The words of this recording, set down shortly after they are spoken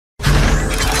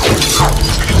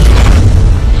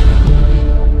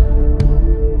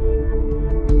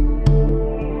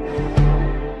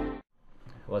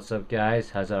What's up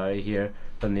guys, Hazari here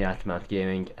from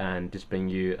TheAfterMathGaming, and just bring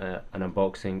you an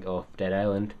unboxing of Dead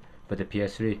Island for the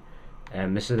PS3.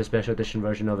 This is the special edition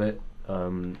version of it.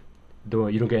 Though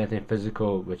you don't get anything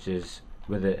physical which is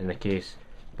with it in the case,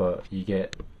 but you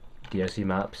get DLC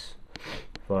maps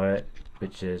for it,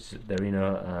 which is the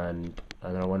arena and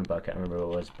another one, but I can't remember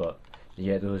what it was, but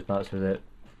you get those maps with it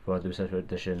for the special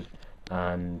edition,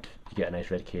 and you get a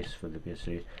nice red case for the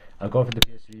PS3. I got it for the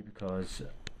PS3 because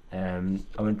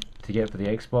I went to get it for the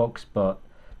Xbox, but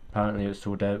apparently it was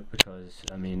sold out because,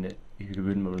 I mean, you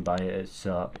wouldn't want to buy it. It's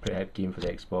a pretty hype game for the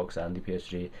Xbox and the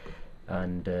PS3,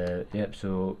 and yep,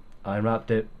 so I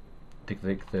unwrapped it, took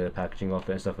the packaging off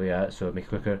it and stuff like that, so make it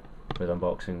quicker with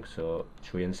unboxing, so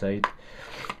show you inside.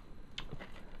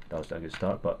 That was not a good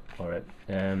start, but alright.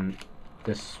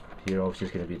 This here obviously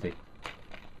is going to be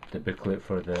the booklet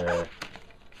for the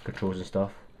controls and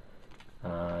stuff,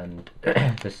 and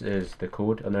this is the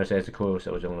code. On the other side is the code,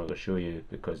 so I was only going to show you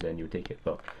because then you would take it,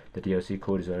 but the DLC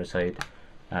code is on the other side,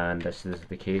 and this is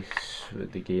the case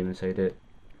with the game inside it.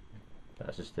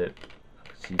 That's just it,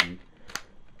 CD.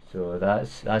 So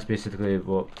that's basically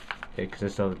what it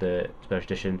consists of, the special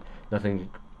edition. Nothing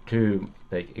too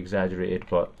like exaggerated,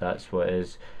 but that's what it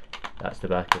is. That's the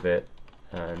back of it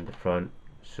and the front.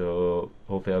 So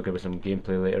hopefully I'll give it some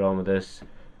gameplay later on with this,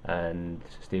 and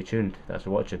stay tuned. Thanks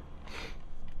for watching.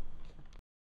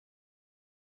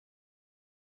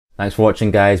 Thanks for watching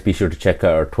guys. Be sure to check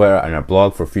out our Twitter and our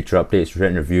blog for future updates,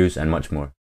 written reviews and much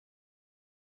more.